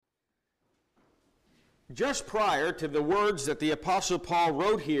Just prior to the words that the Apostle Paul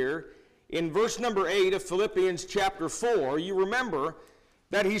wrote here in verse number 8 of Philippians chapter 4, you remember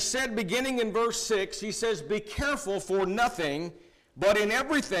that he said, beginning in verse 6, he says, "Be careful for nothing, but in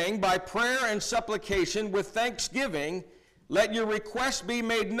everything by prayer and supplication with thanksgiving, let your requests be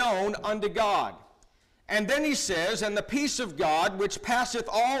made known unto God." And then he says, "And the peace of God, which passeth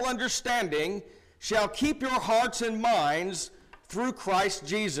all understanding, shall keep your hearts and minds through Christ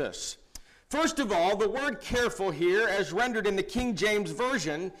Jesus." First of all, the word careful here, as rendered in the King James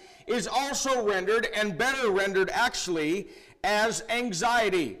Version, is also rendered, and better rendered actually, as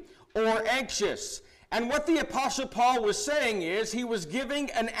anxiety or anxious. And what the Apostle Paul was saying is he was giving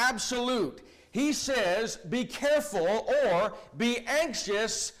an absolute. He says, be careful or be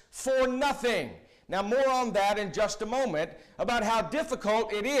anxious for nothing. Now, more on that in just a moment, about how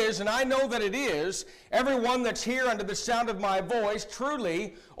difficult it is, and I know that it is. Everyone that's here under the sound of my voice,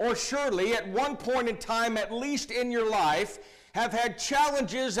 truly or surely, at one point in time, at least in your life, have had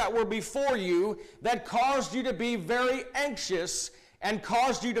challenges that were before you that caused you to be very anxious and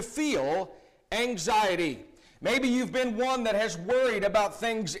caused you to feel anxiety. Maybe you've been one that has worried about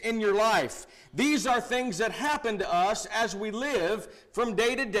things in your life. These are things that happen to us as we live from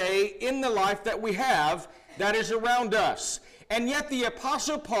day to day in the life that we have that is around us. And yet the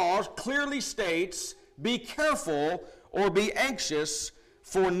Apostle Paul clearly states, be careful or be anxious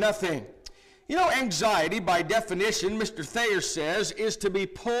for nothing. You know, anxiety, by definition, Mr. Thayer says, is to be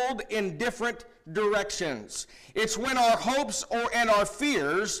pulled in different directions. It's when our hopes and our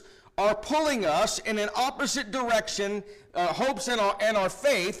fears are pulling us in an opposite direction. Hopes and our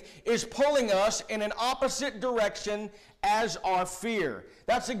faith is pulling us in an opposite direction as our fear.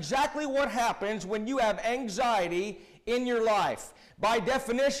 That's exactly what happens when you have anxiety in your life. By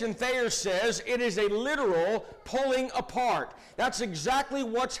definition, Thayer says it is a literal pulling apart. That's exactly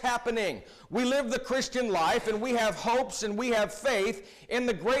what's happening. We live the Christian life and we have hopes and we have faith in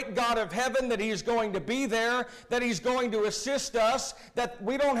the great God of heaven that He's going to be there, that He's going to assist us, that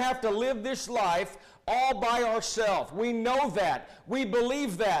we don't have to live this life all by ourselves. We know that. We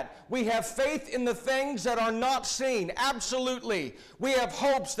believe that. We have faith in the things that are not seen. Absolutely. We have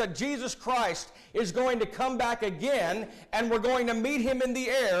hopes that Jesus Christ is going to come back again and we're going to meet Him in the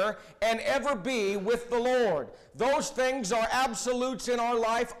air and ever be with the Lord. Those things are absolutes in our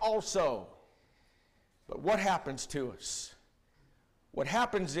life also. But what happens to us? What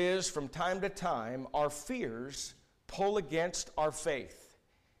happens is, from time to time, our fears pull against our faith.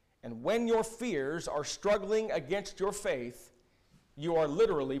 And when your fears are struggling against your faith, you are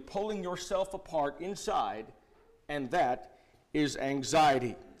literally pulling yourself apart inside, and that is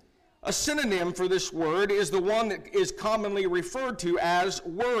anxiety. A synonym for this word is the one that is commonly referred to as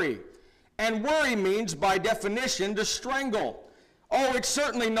worry. And worry means, by definition, to strangle. Oh, it's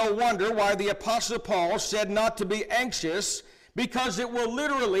certainly no wonder why the Apostle Paul said not to be anxious, because it will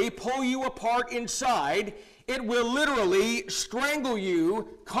literally pull you apart inside. It will literally strangle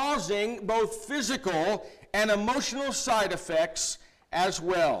you, causing both physical and emotional side effects as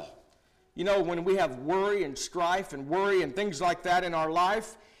well. You know, when we have worry and strife and worry and things like that in our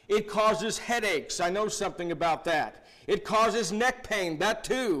life, it causes headaches. I know something about that. It causes neck pain, that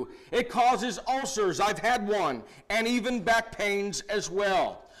too. It causes ulcers, I've had one, and even back pains as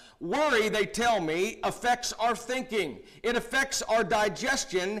well. Worry, they tell me, affects our thinking. It affects our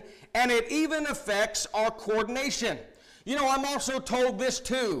digestion, and it even affects our coordination. You know, I'm also told this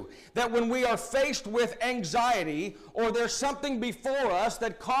too, that when we are faced with anxiety, or there's something before us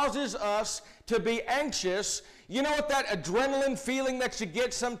that causes us to be anxious, you know what that adrenaline feeling that you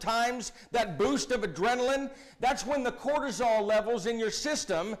get sometimes, that boost of adrenaline? That's when the cortisol levels in your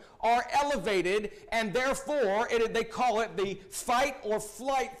system are elevated, and therefore, they call it the fight or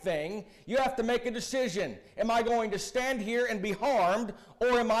flight thing. You have to make a decision. Am I going to stand here and be harmed,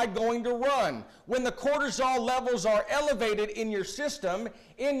 or am I going to run? When the cortisol levels are elevated in your system,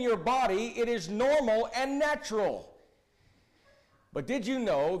 in your body, it is normal and natural. But did you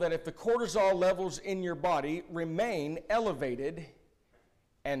know that if the cortisol levels in your body remain elevated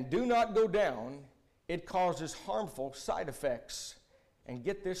and do not go down, it causes harmful side effects? And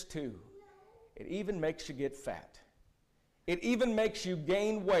get this too, it even makes you get fat. It even makes you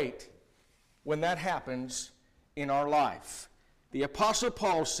gain weight when that happens in our life. The Apostle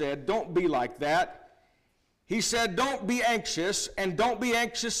Paul said, don't be like that. He said, don't be anxious, and don't be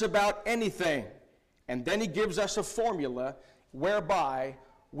anxious about anything. And then he gives us a formula whereby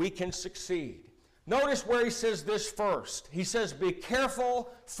we can succeed. Notice where he says this first. He says, be careful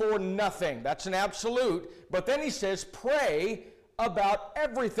for nothing. That's an absolute. But then he says, pray about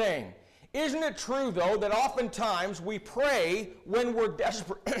everything. Isn't it true, though, that oftentimes we pray when we're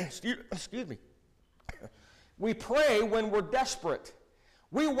desperate? Excuse me. We pray when we're desperate.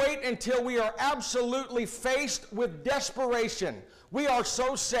 We wait until we are absolutely faced with desperation. We are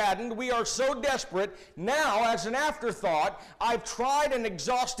so saddened, we are so desperate. Now, as an afterthought, I've tried and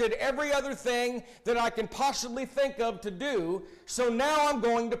exhausted every other thing that I can possibly think of to do, so now I'm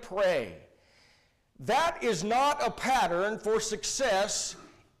going to pray. That is not a pattern for success,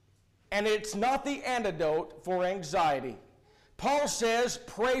 and it's not the antidote for anxiety. Paul says,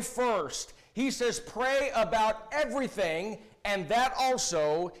 pray first. He says, pray about everything, and that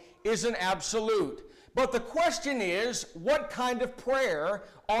also is an absolute. But the question is, what kind of prayer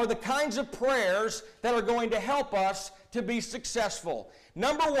are the kinds of prayers that are going to help us to be successful?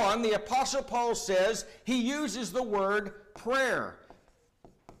 Number one, the Apostle Paul says he uses the word prayer.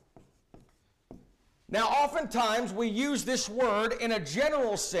 Now, oftentimes we use this word in a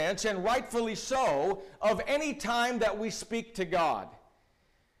general sense, and rightfully so, of any time that we speak to God.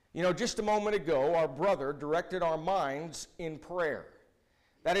 You know, just a moment ago, our brother directed our minds in prayer.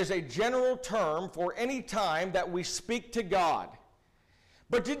 That is a general term for any time that we speak to God.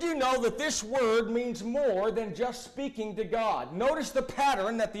 But did you know that this word means more than just speaking to God? Notice the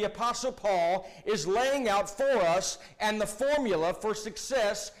pattern that the Apostle Paul is laying out for us and the formula for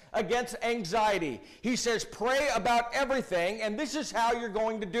success against anxiety. He says, pray about everything, and this is how you're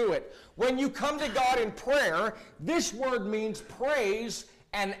going to do it. When you come to God in prayer, this word means praise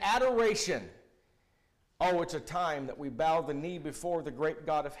and adoration. Oh, it's a time that we bow the knee before the great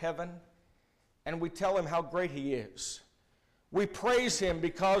God of heaven, and we tell him how great he is. We praise him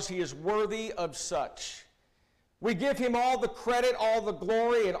because he is worthy of such. We give him all the credit, all the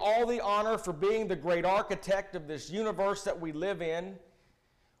glory, and all the honor for being the great architect of this universe that we live in.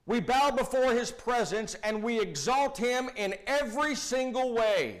 We bow before his presence and we exalt him in every single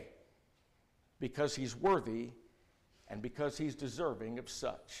way because he's worthy and because he's deserving of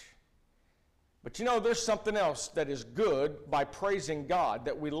such. But you know, there's something else that is good by praising God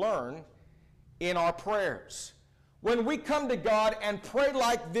that we learn in our prayers. When we come to God and pray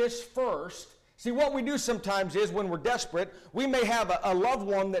like this first, see, what we do sometimes is when we're desperate, we may have a loved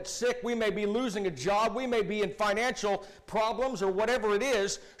one that's sick, we may be losing a job, we may be in financial problems or whatever it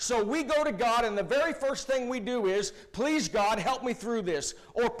is, so we go to God and the very first thing we do is, please God, help me through this,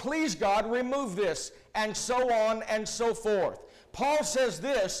 or please God, remove this, and so on and so forth. Paul says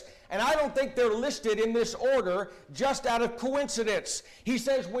this, and I don't think they're listed in this order just out of coincidence. He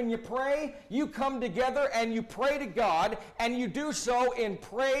says when you pray, you come together and you pray to God, and you do so in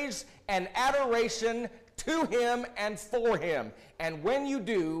praise and adoration to him and for him. And when you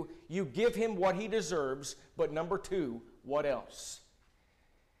do, you give him what he deserves. But number two, what else?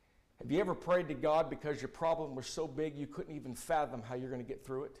 Have you ever prayed to God because your problem was so big you couldn't even fathom how you're going to get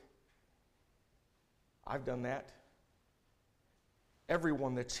through it? I've done that.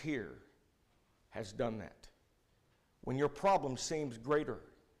 Everyone that's here has done that. When your problem seems greater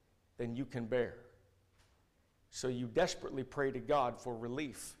than you can bear, so you desperately pray to God for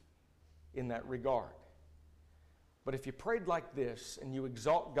relief in that regard. But if you prayed like this and you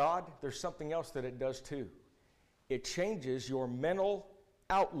exalt God, there's something else that it does too. It changes your mental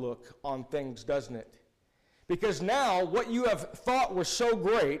outlook on things, doesn't it? Because now what you have thought was so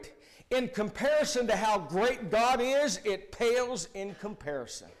great, in comparison to how great God is, it pales in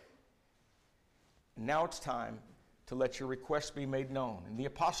comparison. And now it's time to let your requests be made known. And the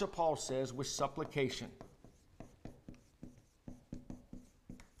Apostle Paul says, with supplication.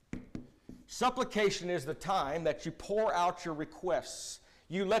 Supplication is the time that you pour out your requests.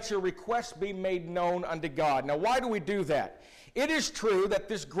 You let your requests be made known unto God. Now, why do we do that? It is true that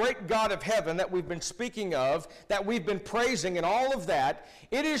this great God of heaven that we've been speaking of, that we've been praising and all of that,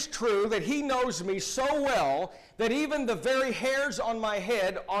 it is true that he knows me so well that even the very hairs on my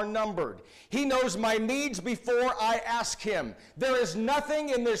head are numbered. He knows my needs before I ask him. There is nothing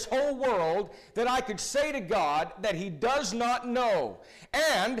in this whole world that I could say to God that he does not know.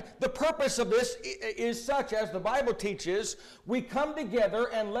 And the purpose of this is such, as the Bible teaches, we come together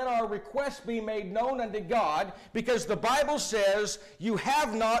and let our requests be made known unto God, because the Bible says, you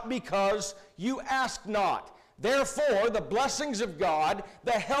have not because you ask not. Therefore, the blessings of God,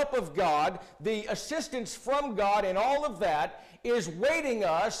 the help of God, the assistance from God, and all of that is waiting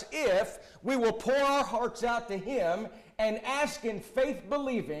us if we will pour our hearts out to him and ask in faith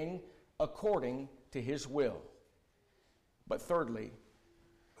believing according to his will. But thirdly,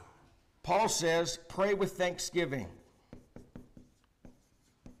 Paul says, pray with thanksgiving.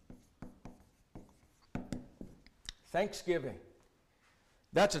 Thanksgiving.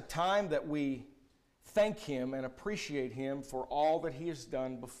 That's a time that we thank him and appreciate him for all that he has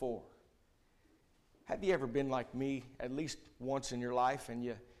done before. Have you ever been like me at least once in your life and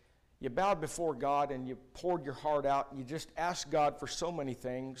You bowed before God and you poured your heart out and you just asked God for so many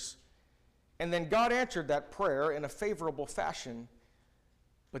things. And then God answered that prayer in a favorable fashion,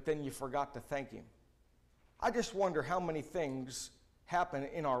 but then you forgot to thank Him. I just wonder how many things happen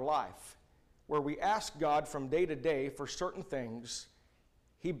in our life where we ask God from day to day for certain things.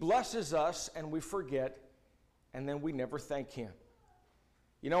 He blesses us and we forget, and then we never thank Him.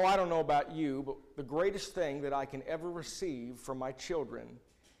 You know, I don't know about you, but the greatest thing that I can ever receive from my children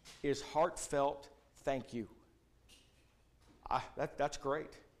is heartfelt thank you. That's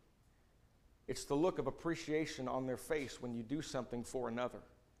great. It's the look of appreciation on their face when you do something for another.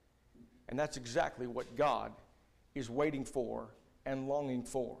 And that's exactly what God is waiting for and longing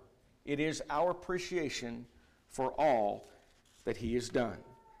for. It is our appreciation for all that He has done.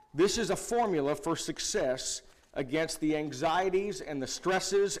 This is a formula for success against the anxieties and the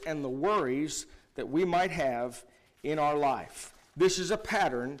stresses and the worries that we might have in our life. This is a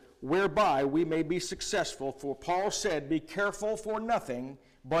pattern whereby we may be successful, for Paul said, be careful for nothing,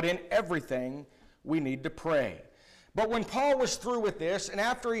 but in everything we need to pray. But when Paul was through with this, and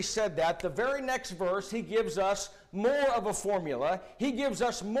after he said that, the very next verse, he gives us more of a formula. He gives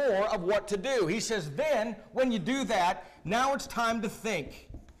us more of what to do. He says, then, when you do that, now it's time to think.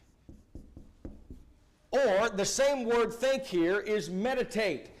 Or, the same word think here is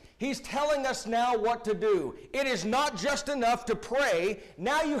meditate. He's telling us now what to do. It is not just enough to pray.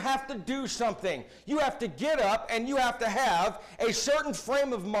 Now you have to do something. You have to get up and you have to have a certain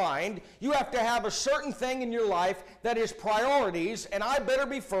frame of mind. You have to have a certain thing in your life that is priorities, and I better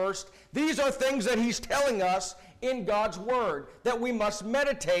be first. These are things that He's telling us in God's Word that we must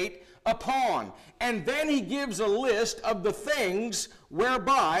meditate upon. And then He gives a list of the things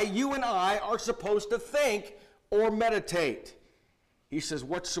whereby you and I are supposed to think or meditate. He says,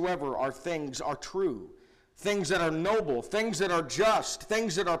 whatsoever are things are true, things that are noble, things that are just,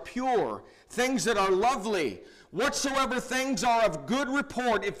 things that are pure, things that are lovely, whatsoever things are of good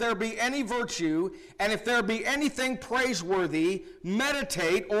report, if there be any virtue, and if there be anything praiseworthy,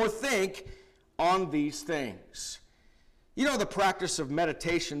 meditate or think on these things. You know, the practice of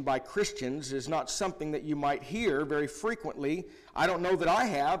meditation by Christians is not something that you might hear very frequently. I don't know that I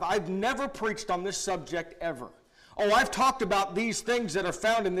have. I've never preached on this subject ever. Oh, I've talked about these things that are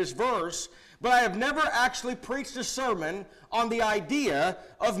found in this verse, but I have never actually preached a sermon on the idea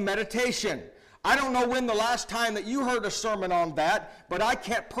of meditation. I don't know when the last time that you heard a sermon on that, but I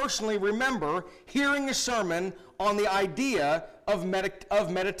can't personally remember hearing a sermon on the idea of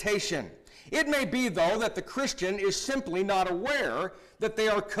meditation. It may be, though, that the Christian is simply not aware that they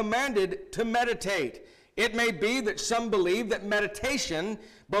are commanded to meditate. It may be that some believe that meditation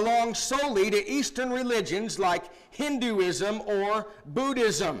belongs solely to Eastern religions like Hinduism or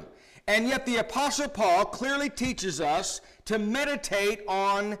Buddhism. And yet the Apostle Paul clearly teaches us to meditate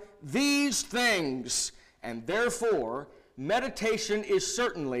on these things. And therefore, meditation is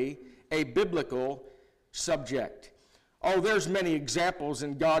certainly a biblical subject. Oh, there's many examples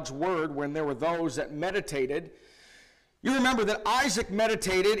in God's Word when there were those that meditated. You remember that Isaac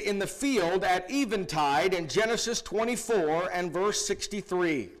meditated in the field at eventide in Genesis 24 and verse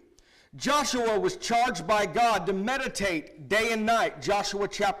 63. Joshua was charged by God to meditate day and night, Joshua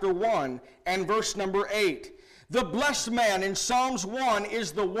chapter 1 and verse number 8. The blessed man in Psalms 1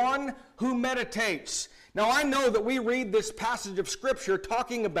 is the one who meditates. Now I know that we read this passage of Scripture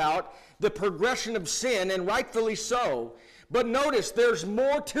talking about the progression of sin, and rightfully so. But notice there's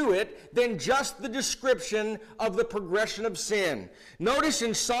more to it than just the description of the progression of sin. Notice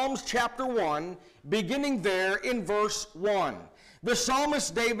in Psalms chapter 1, beginning there in verse 1, the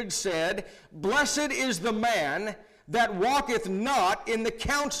psalmist David said, "Blessed is the man that walketh not in the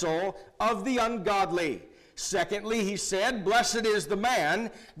counsel of the ungodly." Secondly, he said, "Blessed is the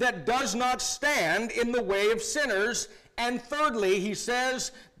man that does not stand in the way of sinners." And thirdly, he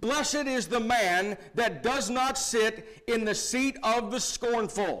says, "Blessed is the man that does not sit in the seat of the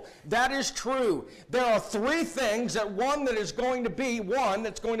scornful." That is true. There are three things that one that's going to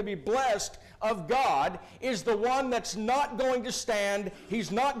be blessed of God is the one that's not going to stand, he's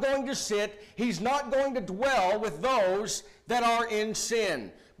not going to sit, he's not going to dwell with those that are in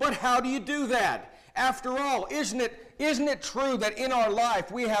sin. But how do you do that? After all, isn't it true that in our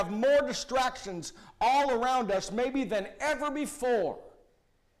life we have more distractions all around us maybe than ever before?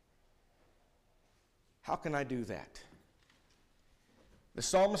 How can I do that? The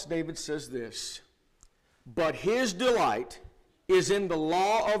psalmist David says this, "But his delight is in the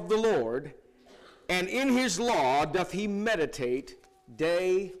law of the Lord, and in his law doth he meditate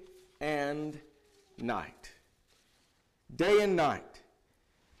day and night." Day and night.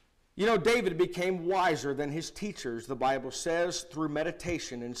 You know, David became wiser than his teachers, the Bible says, through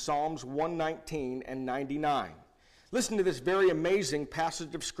meditation in Psalms 119 and 99. Listen to this very amazing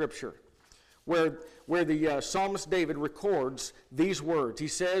passage of Scripture where the psalmist David records these words. He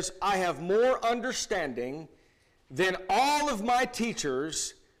says, I have more understanding than all of my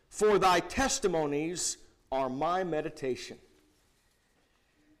teachers, for thy testimonies are my meditation.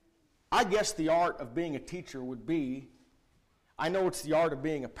 I guess the art of being a teacher would be, I know it's the art of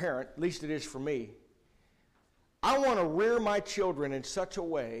being a parent, at least it is for me. I want to rear my children in such a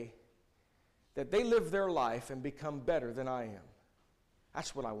way that they live their life and become better than I am.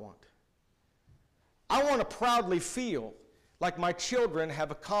 That's what I want. I want to proudly feel like my children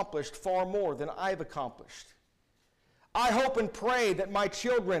have accomplished far more than I've accomplished. I hope and pray that my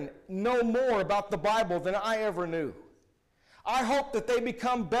children know more about the Bible than I ever knew. I hope that they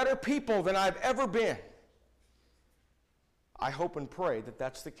become better people than I've ever been. I hope and pray that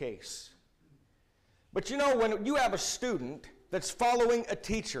that's the case. But you know, when you have a student that's following a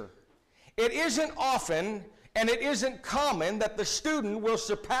teacher, it isn't often and it isn't common that the student will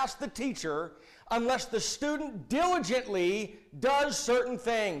surpass the teacher unless the student diligently does certain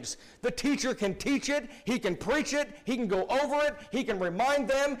things. The teacher can teach it, he can preach it, he can go over it, he can remind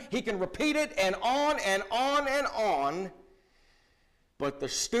them, he can repeat it, and on and on and on. But the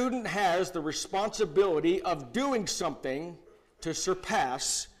student has the responsibility of doing something to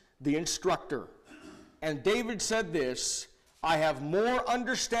surpass the instructor. And David said this, I have more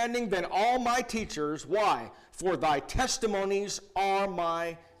understanding than all my teachers. Why? For thy testimonies are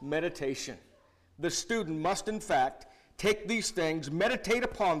my meditation. The student must, in fact, take these things, meditate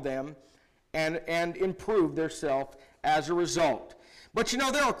upon them, and improve theirself as a result. But you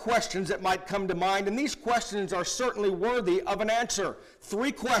know, there are questions that might come to mind, and these questions are certainly worthy of an answer.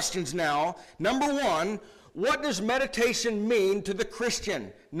 3 questions now. Number 1, what does meditation mean to the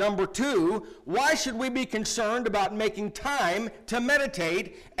Christian? Number 2, why should we be concerned about making time to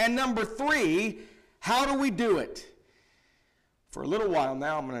meditate? And number 3, how do we do it? For a little while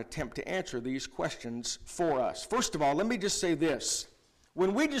now, I'm going to attempt to answer these questions for us. First of all, let me just say this.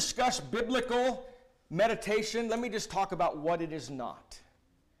 When we discuss biblical meditation, let me just talk about what it is not.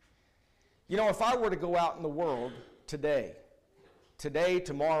 You know, if I were to go out in the world today,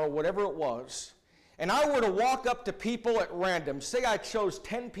 tomorrow, whatever it was, and I were to walk up to people at random, say I chose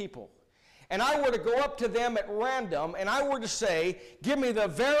 10 people, and I were to go up to them at random, and I were to say, give me the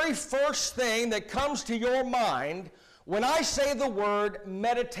very first thing that comes to your mind when I say the word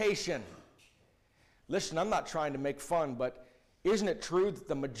meditation. Listen, I'm not trying to make fun, but isn't it true that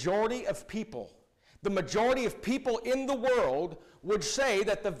the majority of people in the world would say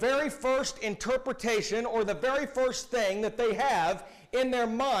that the very first interpretation or the very first thing that they have in their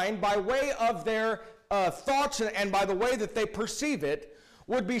mind by way of their thoughts and by the way that they perceive it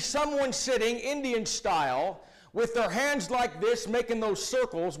would be someone sitting Indian style with their hands like this, making those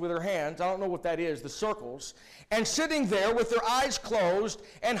circles with their hands. I don't know what that is, the circles. And sitting there with their eyes closed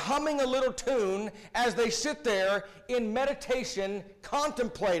and humming a little tune as they sit there in meditation,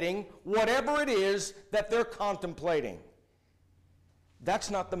 contemplating whatever it is that they're contemplating. That's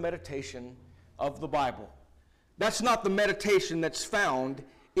not the meditation of the Bible. That's not the meditation that's found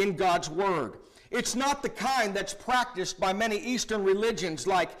in God's Word. It's not the kind that's practiced by many Eastern religions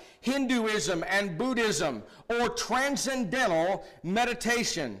like Hinduism and Buddhism, or transcendental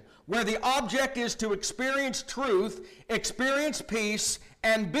meditation, where the object is to experience truth, experience peace,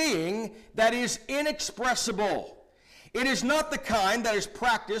 and being that is inexpressible. It is not the kind that is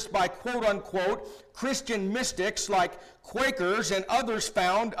practiced by quote-unquote Christian mystics like Quakers and others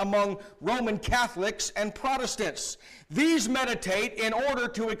found among Roman Catholics and Protestants. These meditate in order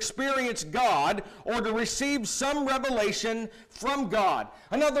to experience God or to receive some revelation from God.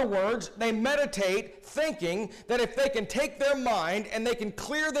 In other words, they meditate thinking that if they can take their mind and they can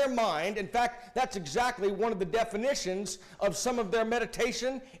clear their mind, in fact, that's exactly one of the definitions of some of their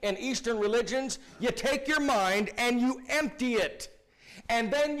meditation in Eastern religions. You take your mind and you empty it.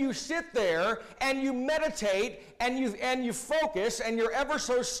 And then you sit there and you meditate and you focus and you're ever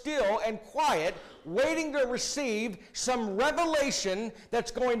so still and quiet, waiting to receive some revelation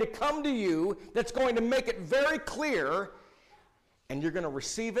that's going to come to you, that's going to make it very clear, and you're going to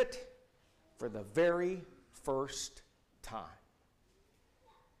receive it for the very first time.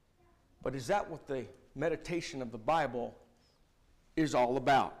 But is that what the meditation of the Bible is all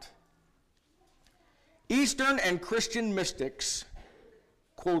about? Eastern and Christian mystics,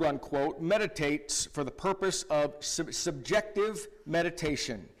 quote unquote, meditates for the purpose of subjective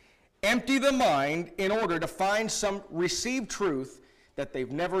meditation. Empty the mind in order to find some received truth that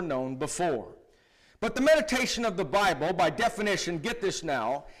they've never known before. But the meditation of the Bible, by definition, get this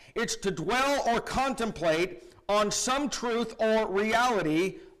now, it's to dwell or contemplate on some truth or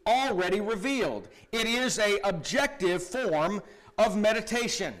reality already revealed. It is an objective form of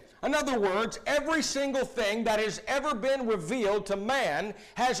meditation. In other words, every single thing that has ever been revealed to man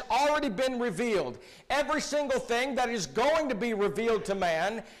has already been revealed. Every single thing that is going to be revealed to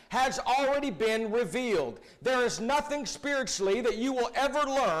man has already been revealed. There is nothing spiritually that you will ever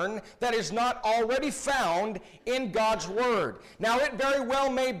learn that is not already found in God's Word. Now, it very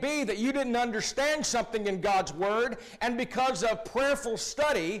well may be that you didn't understand something in God's Word, and because of prayerful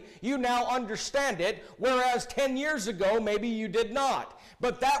study, you now understand it, whereas 10 years ago, maybe you did not.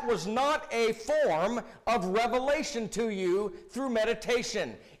 But that was not a form of revelation to you through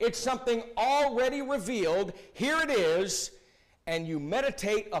meditation. It's something already revealed. Here it is, and you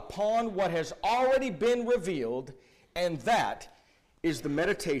meditate upon what has already been revealed, and that is the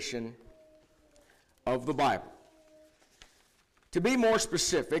meditation of the Bible. To be more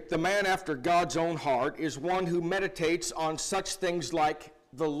specific, the man after God's own heart is one who meditates on such things like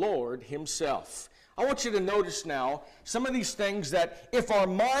the Lord Himself. I want you to notice now some of these things that if our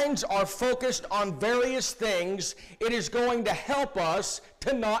minds are focused on various things, it is going to help us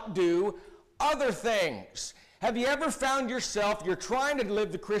to not do other things. Have you ever found yourself, you're trying to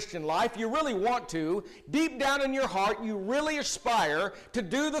live the Christian life, you really want to, deep down in your heart, you really aspire to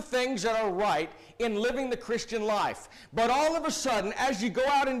do the things that are right in living the Christian life. But all of a sudden, as you go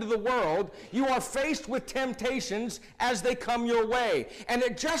out into the world, you are faced with temptations as they come your way. And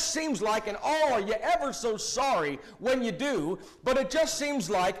it just seems like, and oh, are you ever so sorry when you do, but it just seems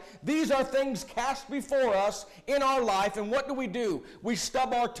like these are things cast before us in our life, and what do? We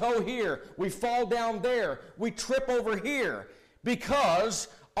stub our toe here, we fall down there, we trip over here, because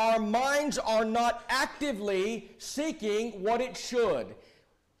our minds are not actively seeking what it should.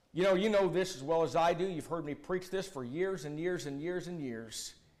 You know this as well as I do. You've heard me preach this for years and years and years and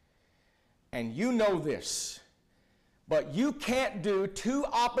years. And you know this. But you can't do two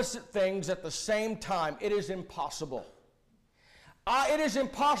opposite things at the same time. It is impossible. It is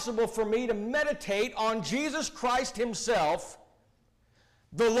impossible for me to meditate on Jesus Christ Himself,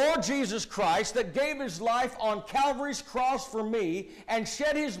 the Lord Jesus Christ that gave His life on Calvary's cross for me and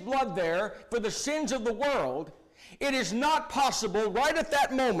shed His blood there for the sins of the world. It is not possible right at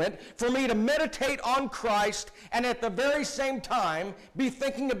that moment for me to meditate on Christ and at the very same time be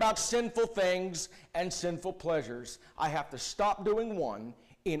thinking about sinful things and sinful pleasures. I have to stop doing one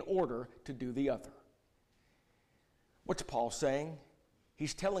in order to do the other. What's Paul saying?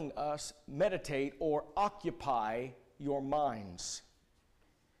 He's telling us meditate or occupy your minds.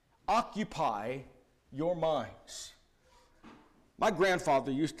 Occupy your minds. My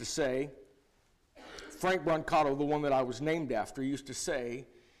grandfather used to say, Frank Brancato, the one that I was named after, used to say,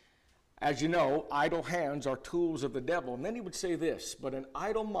 as you know, idle hands are tools of the devil. And then he would say this, but an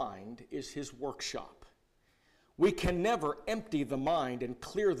idle mind is his workshop. We can never empty the mind and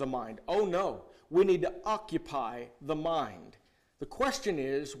clear the mind. Oh no, we need to occupy the mind. The question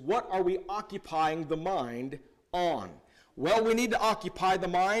is, what are we occupying the mind on? Well, we need to occupy the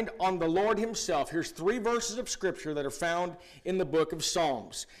mind on the Lord Himself. Here's 3 verses of Scripture that are found in the book of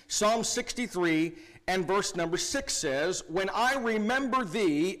Psalms. Psalm 63 and verse number 6 says, when I remember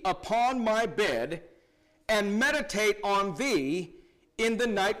Thee upon my bed and meditate on Thee in the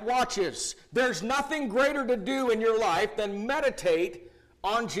night watches. There's nothing greater to do in your life than meditate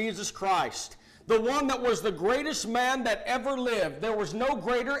on Jesus Christ. The one that was the greatest man that ever lived. There was no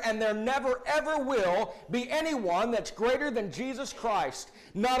greater, and there never ever will be anyone that's greater than Jesus Christ.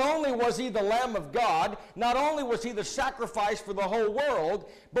 Not only was He the Lamb of God, not only was He the sacrifice for the whole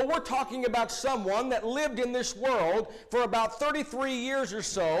world, but we're talking about someone that lived in this world for about 33 years or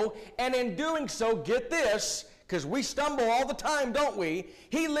so, and in doing so, get this, because we stumble all the time, don't we?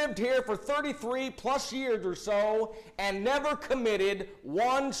 He lived here for 33 plus years or so and never committed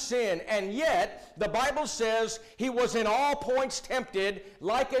one sin. And yet, the Bible says He was in all points tempted,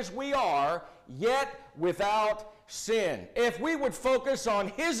 like as we are, yet without sin. If we would focus on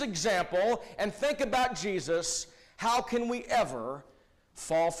His example and think about Jesus, how can we ever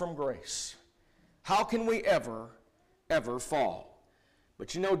fall from grace? How can we ever fall?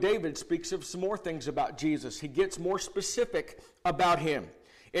 But you know, David speaks of some more things about Jesus. He gets more specific about Him.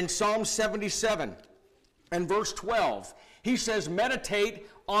 In Psalm 77 and verse 12, he says, meditate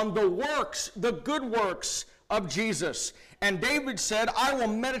on the works, the good works of Jesus. And David said, I will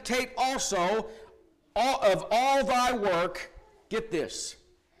meditate also of all Thy work, get this,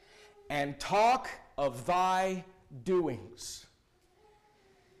 and talk of Thy doings.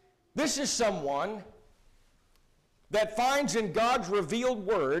 This is someone that finds in God's revealed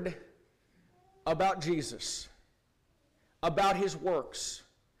word about Jesus, about his works,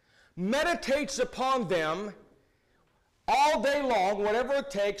 meditates upon them all day long, whatever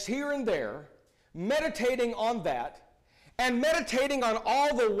it takes, here and there, meditating on that, and meditating on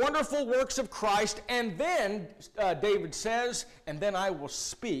all the wonderful works of Christ, and then, David says, and then I will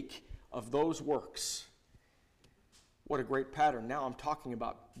speak of those works. What a great pattern. Now I'm talking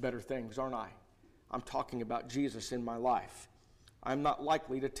about better things, aren't I? I'm talking about Jesus in my life. I'm not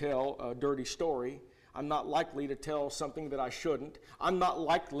likely to tell a dirty story. I'm not likely to tell something that I shouldn't. I'm not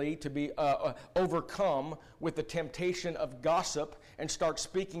likely to be overcome with the temptation of gossip and start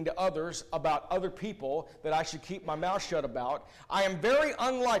speaking to others about other people that I should keep my mouth shut about. I am very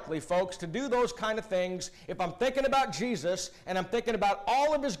unlikely, folks, to do those kind of things if I'm thinking about Jesus and I'm thinking about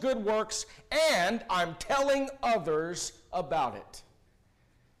all of his good works and I'm telling others about it.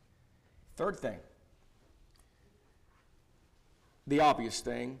 Third thing, the obvious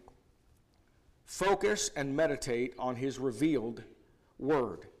thing, focus and meditate on his revealed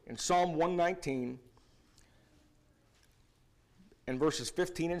word. In Psalm 119 and verses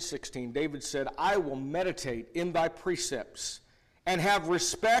 15 and 16, David said, I will meditate in thy precepts and have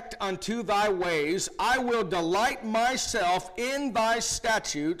respect unto thy ways. I will delight myself in thy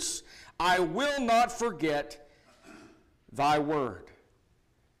statutes. I will not forget thy word.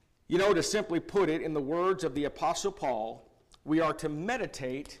 You know, to simply put it in the words of the Apostle Paul, we are to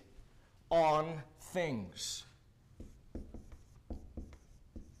meditate on things.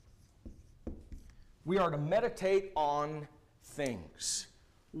 We are to meditate on things.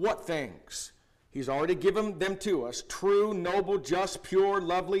 What things? He's already given them to us. True, noble, just, pure,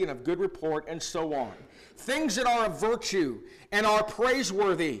 lovely, and of good report, and so on. Things that are of virtue and are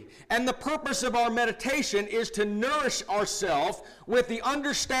praiseworthy. And the purpose of our meditation is to nourish ourselves with the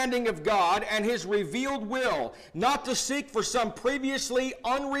understanding of God and his revealed will, not to seek for some previously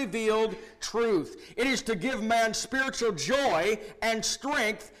unrevealed truth. It is to give man spiritual joy and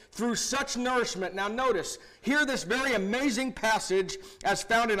strength through such nourishment. Now notice, hear this very amazing passage as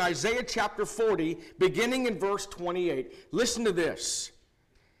found in Isaiah chapter 40, beginning in verse 28. Listen to this.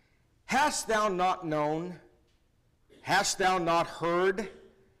 Hast thou not known, hast thou not heard,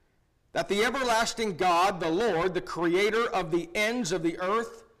 that the everlasting God, the Lord, the creator of the ends of the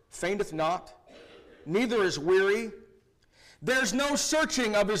earth, fainteth not, neither is weary? There's no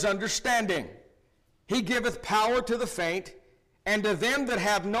searching of his understanding. He giveth power to the faint, and to them that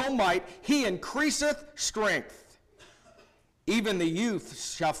have no might he increaseth strength. Even the youth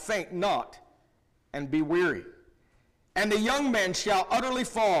shall faint not, and be weary, and the young men shall utterly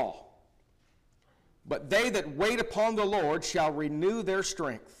fall. But they that wait upon the Lord shall renew their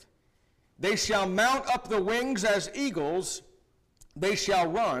strength. They shall mount up the wings as eagles. They shall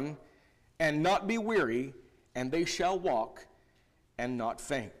run and not be weary, and they shall walk and not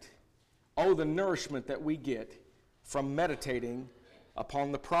faint. Oh, the nourishment that we get from meditating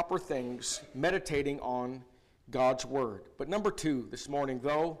upon the proper things, meditating on God's word. But number two this morning,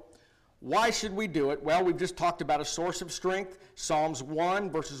 though, why should we do it? Well, we've just talked about a source of strength. Psalms 1,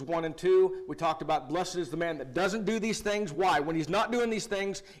 verses 1 and 2. We talked about blessed is the man that doesn't do these things. Why? When he's not doing these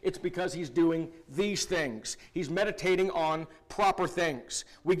things, it's because he's doing these things. He's meditating on proper things.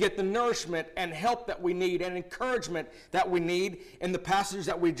 We get the nourishment and help that we need and encouragement that we need in the passage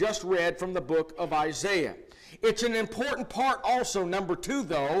that we just read from the book of Isaiah. It's an important part also, number two,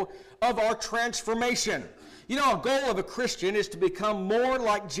 though, of our transformation. You know, a goal of a Christian is to become more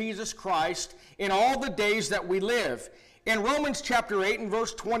like Jesus Christ in all the days that we live. In Romans chapter 8 and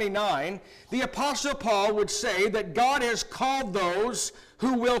verse 29, the Apostle Paul would say that God has called those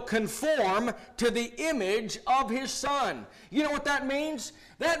who will conform to the image of his Son. You know what that means?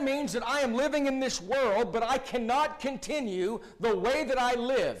 That means that I am living in this world, but I cannot continue the way that I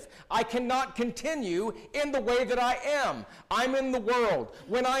live. I cannot continue in the way that I am. I'm in the world.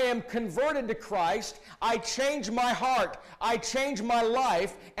 When I am converted to Christ, I change my heart, I change my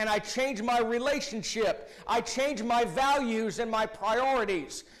life, and I change my relationship. I change my values and my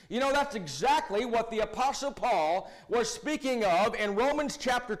priorities. You know, that's exactly what the Apostle Paul was speaking of in Romans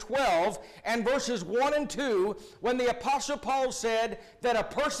chapter 12 and verses 1 and 2, when the Apostle Paul said that a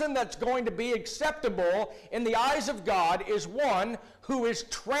person that's going to be acceptable in the eyes of God is one who is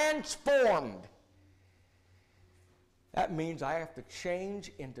transformed. That means I have to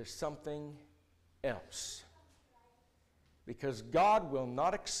change into something else, because God will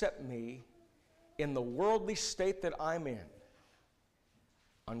not accept me in the worldly state that I'm in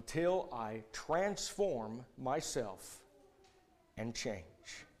until I transform myself and change.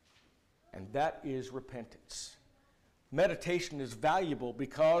 And that is repentance. Meditation is valuable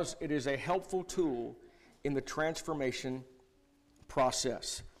because it is a helpful tool in the transformation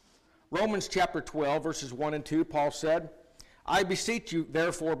process. Romans chapter 12, verses 1 and 2, Paul said, I beseech you,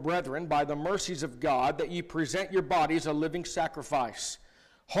 therefore, brethren, by the mercies of God, that ye present your bodies a living sacrifice,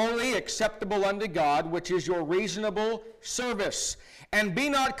 holy, acceptable unto God, which is your reasonable service. And be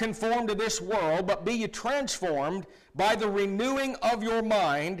not conformed to this world, but be ye transformed by the renewing of your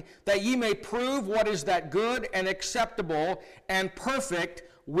mind, that ye may prove what is that good and acceptable and perfect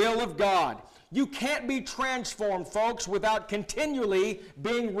will of God. You can't be transformed, folks, without continually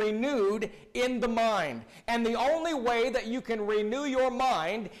being renewed in the mind. And the only way that you can renew your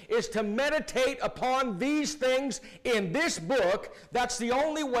mind is to meditate upon these things in this book. That's the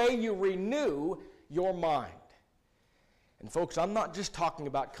only way you renew your mind. And folks, I'm not just talking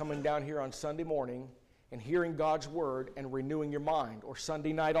about coming down here on Sunday morning and hearing God's word and renewing your mind, or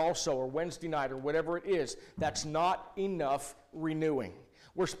Sunday night also, or Wednesday night, or whatever it is. That's not enough renewing.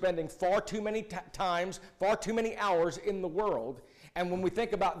 We're spending far too many times, far too many hours in the world. And when we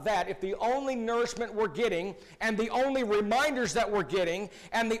think about that, if the only nourishment we're getting, and the only reminders that we're getting,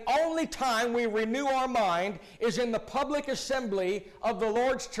 and the only time we renew our mind is in the public assembly of the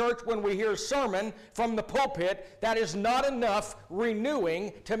Lord's church when we hear a sermon from the pulpit, that is not enough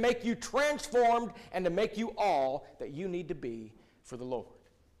renewing to make you transformed and to make you all that you need to be for the Lord.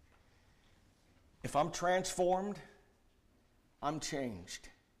 If I'm transformed, I'm changed.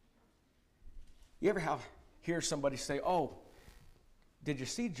 You ever hear somebody say, oh, did you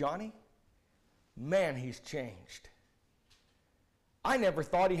see Johnny? Man, he's changed. I never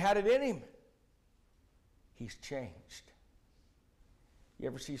thought he had it in him. He's changed. You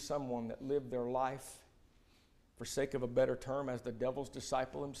ever see someone that lived their life, for sake of a better term, as the devil's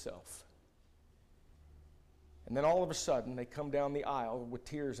disciple himself? And then all of a sudden, they come down the aisle with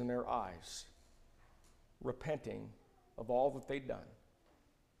tears in their eyes, repenting of all that they'd done,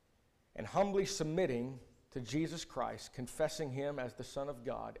 and humbly submitting to Jesus Christ, confessing him as the Son of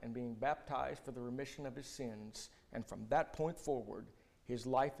God, and being baptized for the remission of his sins. And from that point forward, his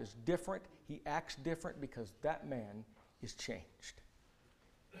life is different. He acts different because that man is changed.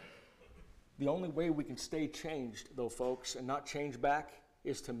 The only way we can stay changed, though, folks, and not change back,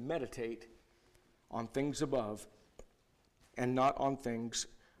 is to meditate on things above and not on things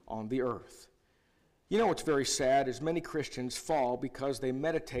on the earth. You know what's very sad is many Christians fall because they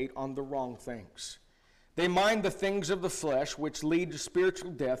meditate on the wrong things. They mind the things of the flesh, which lead to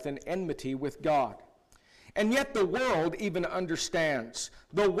spiritual death and enmity with God. And yet the world even understands.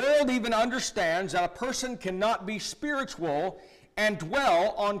 The world even understands that a person cannot be spiritual and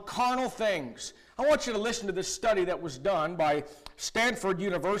dwell on carnal things. I want you to listen to this study that was done by Stanford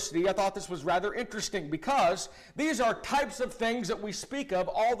University. I thought this was rather interesting because these are types of things that we speak of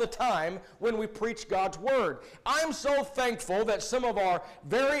all the time when we preach God's Word. I'm so thankful that some of our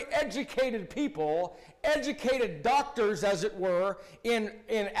very educated people, educated doctors as it were, in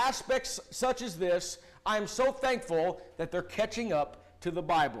aspects such as this, I'm so thankful that they're catching up to the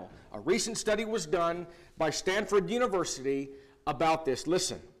Bible. A recent study was done by Stanford University about this.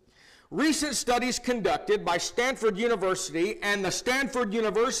 Listen. Recent studies conducted by Stanford University and the Stanford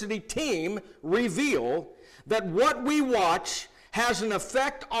University team reveal that what we watch has an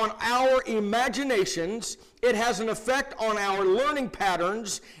effect on our imaginations, it has an effect on our learning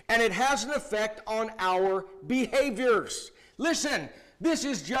patterns, and it has an effect on our behaviors. Listen, this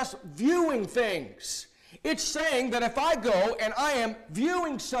is just viewing things. It's saying that if I go and I am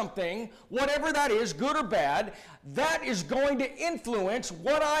viewing something, whatever that is, good or bad, that is going to influence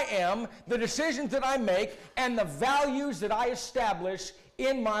what I am, the decisions that I make, and the values that I establish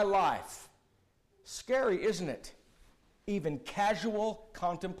in my life. Scary, isn't it? Even casual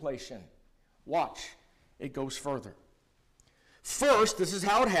contemplation. Watch, it goes further. First, this is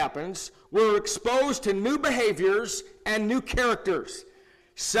how it happens. We're exposed to new behaviors and new characters.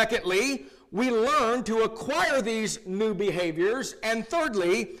 Secondly, we learn to acquire these new behaviors. And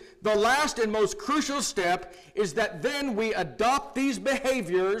thirdly, the last and most crucial step is that then we adopt these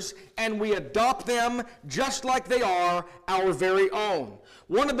behaviors and we adopt them just like they are our very own.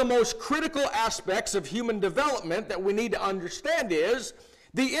 One of the most critical aspects of human development that we need to understand is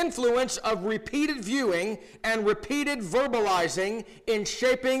the influence of repeated viewing and repeated verbalizing in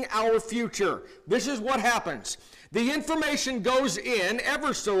shaping our future. This is what happens. The information goes in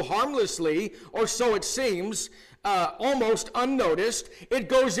ever so harmlessly, or so it seems, almost unnoticed. It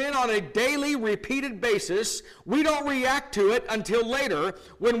goes in on a daily, repeated basis. We don't react to it until later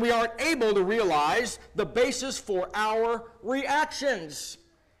when we aren't able to realize the basis for our reactions.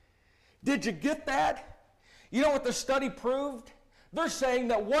 Did you get that? You know what the study proved? They're saying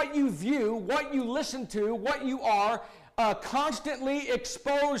that what you view, what you listen to, what you are constantly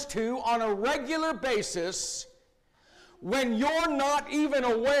exposed to on a regular basis when you're not even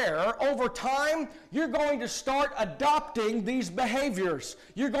aware, over time, you're going to start adopting these behaviors.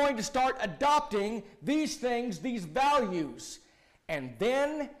 You're going to start adopting these things, these values. And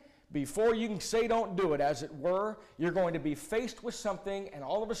then, before you can say don't do it, as it were, you're going to be faced with something, and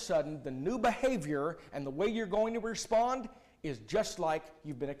all of a sudden, the new behavior and the way you're going to respond is just like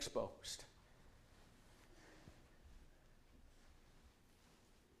you've been exposed.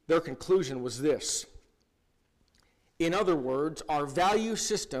 Their conclusion was this. In other words, our value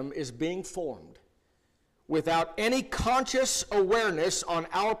system is being formed without any conscious awareness on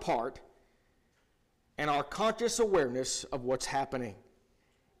our part and our conscious awareness of what's happening.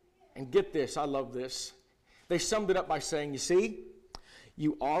 And get this, I love this. They summed it up by saying, you see,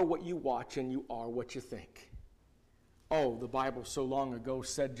 you are what you watch and you are what you think. Oh, the Bible so long ago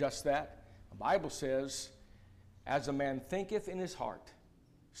said just that. The Bible says, as a man thinketh in his heart,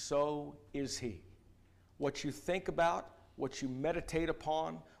 so is he. What you think about, what you meditate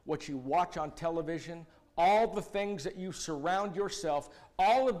upon, what you watch on television, all the things that you surround yourself,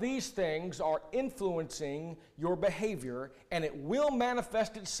 all of these things are influencing your behavior, and it will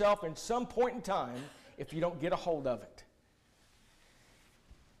manifest itself in some point in time if you don't get a hold of it.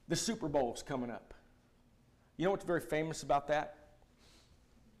 The Super Bowl's coming up. You know what's very famous about that?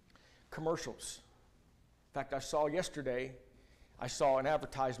 Commercials. In fact, I saw an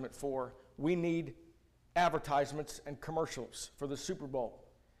advertisement for, we need advertisements and commercials for the Super Bowl.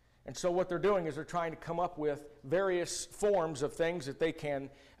 And so what they're doing is they're trying to come up with various forms of things that they can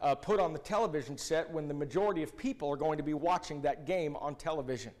put on the television set when the majority of people are going to be watching that game on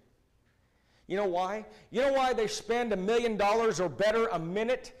television. You know why? You know why they spend $1 million or better a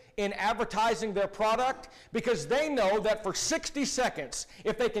minute in advertising their product? Because they know that for 60 seconds,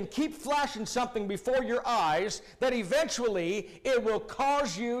 if they can keep flashing something before your eyes, that eventually it will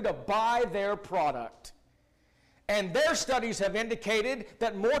cause you to buy their product. And their studies have indicated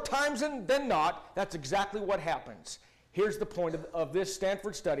that more times than not, that's exactly what happens. Here's the point of this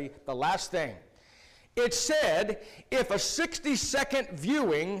Stanford study, the last thing. It said if a 60-second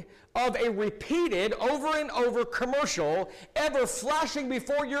viewing of a repeated over and over commercial ever flashing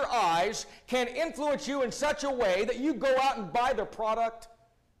before your eyes can influence you in such a way that you go out and buy their product,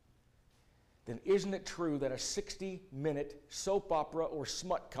 then isn't it true that a 60-minute soap opera or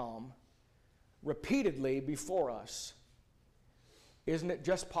smut-com repeatedly before us, isn't it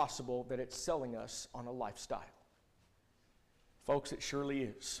just possible that it's selling us on a lifestyle? Folks, it surely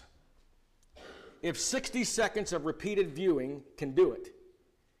is. If 60 seconds of repeated viewing can do it,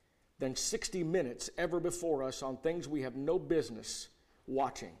 then 60 minutes ever before us on things we have no business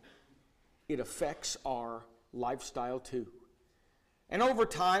watching, it affects our lifestyle too. And over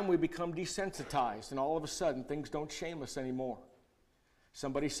time, we become desensitized, and all of a sudden, things don't shame us anymore.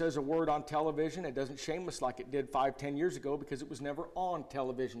 Somebody says a word on television, it doesn't shame us like it did 5-10 years ago because it was never on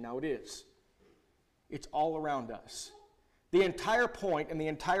television. Now it is. It's all around us. The entire point and the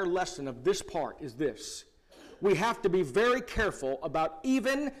entire lesson of this part is this. We have to be very careful about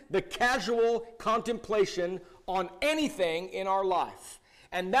even the casual contemplation on anything in our life.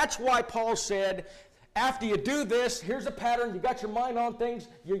 And that's why Paul said, after you do this, here's a pattern, you got your mind on things,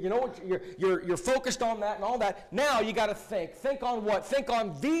 you know what, you're focused on that and all that. Now you got to think. Think on what? Think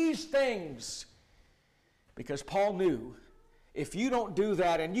on these things. Because Paul knew if you don't do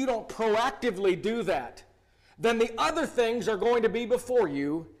that and you don't proactively do that, then the other things are going to be before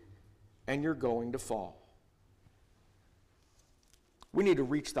you and you're going to fall. We need to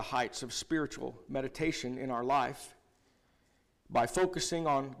reach the heights of spiritual meditation in our life by focusing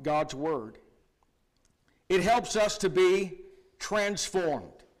on God's Word. It helps us to be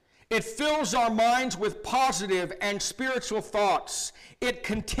transformed. It fills our minds with positive and spiritual thoughts. It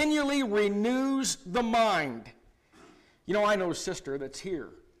continually renews the mind. You know, I know a sister that's here,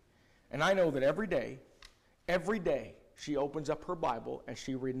 and I know that every day, she opens up her Bible and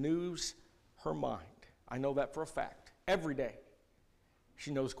she renews her mind. I know that for a fact. Every day.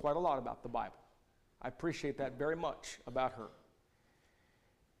 She knows quite a lot about the Bible. I appreciate that very much about her.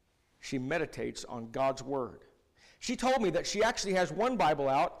 She meditates on God's Word. She told me that she actually has one Bible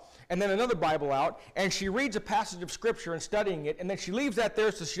out and then another Bible out, and she reads a passage of Scripture and studying it, and then she leaves that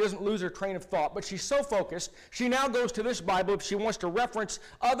there so she doesn't lose her train of thought. But she's so focused, she now goes to this Bible if she wants to reference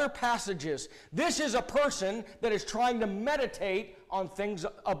other passages. This is a person that is trying to meditate on things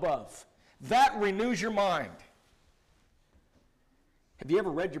above. That renews your mind. Have you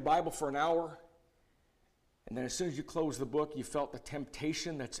ever read your Bible for an hour, and then as soon as you close the book, you felt the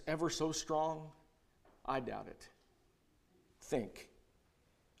temptation that's ever so strong? I doubt it. Think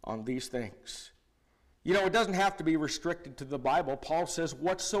on these things. You know, it doesn't have to be restricted to the Bible. Paul says,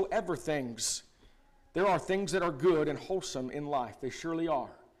 whatsoever things There are things that are good and wholesome in life. They surely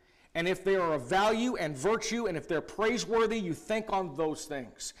are. And if they are of value and virtue, and if they're praiseworthy, you think on those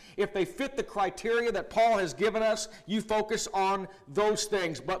things. If they fit the criteria that Paul has given us, you focus on those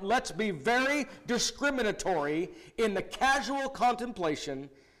things. But let's be very discriminatory in the casual contemplation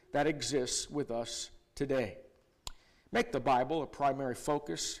that exists with us today. Make the Bible a primary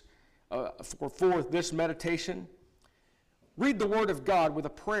focus for this meditation. Read the Word of God with a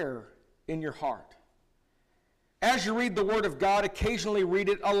prayer in your heart. As you read the Word of God, occasionally read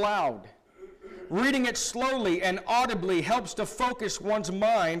it aloud. Reading it slowly and audibly helps to focus one's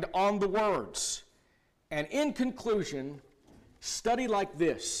mind on the words. And in conclusion, study like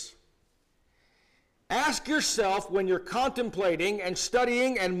this. Ask yourself when you're contemplating and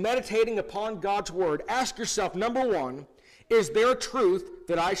studying and meditating upon God's Word, ask yourself, number one, is there truth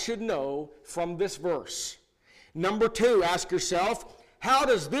that I should know from this verse? Number two, ask yourself, how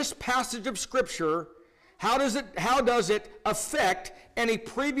does this passage of Scripture How does it affect any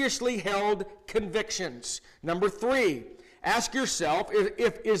previously held convictions? Number three, ask yourself,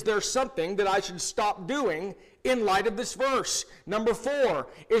 is there something that I should stop doing in light of this verse? Number four,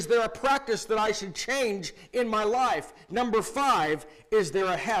 is there a practice that I should change in my life? Number five, is there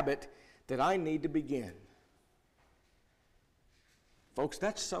a habit that I need to begin? Folks,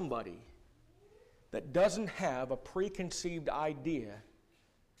 that's somebody that doesn't have a preconceived idea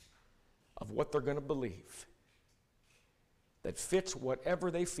of what they're going to believe, that fits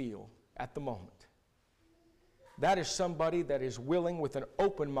whatever they feel at the moment. That is somebody that is willing with an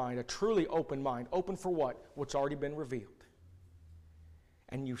open mind, a truly open mind. Open for what? What's already been revealed.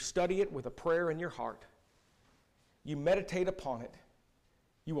 And you study it with a prayer in your heart. You meditate upon it.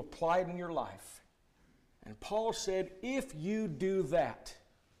 You apply it in your life. And Paul said, if you do that,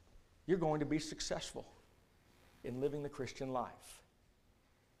 you're going to be successful in living the Christian life.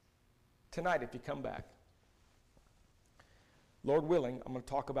 Tonight, if you come back, Lord willing, I'm going to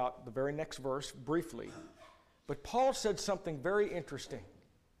talk about the very next verse briefly. But Paul said something very interesting.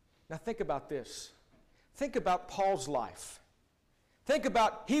 Now think about this. Think about Paul's life. Think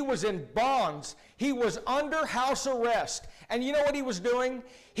about, he was in bonds. He was under house arrest. And you know what he was doing?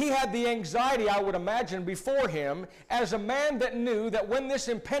 He had the anxiety, I would imagine, before him as a man that knew that when this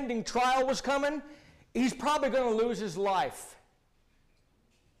impending trial was coming, he's probably going to lose his life.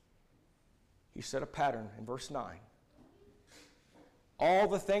 He set a pattern in verse 9. All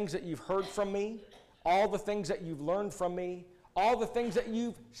the things that you've heard from me, all the things that you've learned from me, all the things that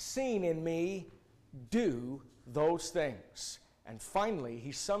you've seen in me, do those things. And finally,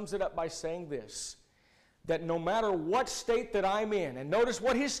 he sums it up by saying this, that no matter what state that I'm in, and notice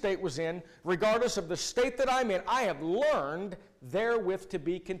what his state was in, regardless of the state that I'm in, I have learned therewith to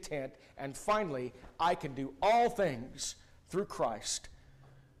be content. And finally, I can do all things through Christ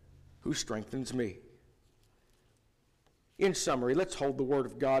who strengthens me. In summary, let's hold the Word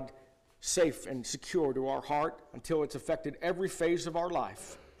of God safe and secure to our heart until it's affected every phase of our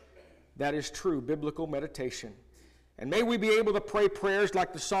life. That is true biblical meditation. And may we be able to pray prayers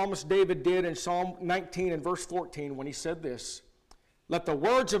like the psalmist David did in Psalm 19 and verse 14 when he said this, "Let the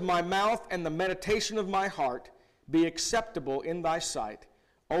words of my mouth and the meditation of my heart be acceptable in thy sight,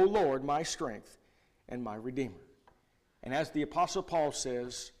 O Lord, my strength and my Redeemer." And as the Apostle Paul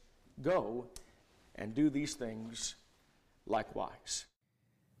says, go and do these things likewise.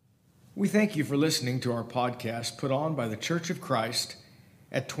 We thank you for listening to our podcast put on by the Church of Christ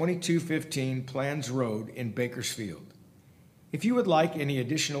at 2215 Plans Road in Bakersfield. If you would like any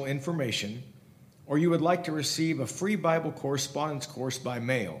additional information, or you would like to receive a free Bible correspondence course by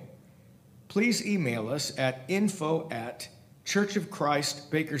mail, please email us at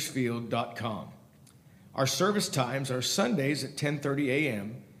info@churchofchristbakersfield.com. Our service times are Sundays at 10:30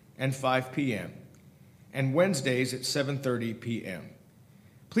 a.m. and 5 p.m., and Wednesdays at 7:30 p.m.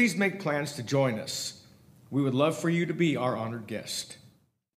 Please make plans to join us. We would love for you to be our honored guest.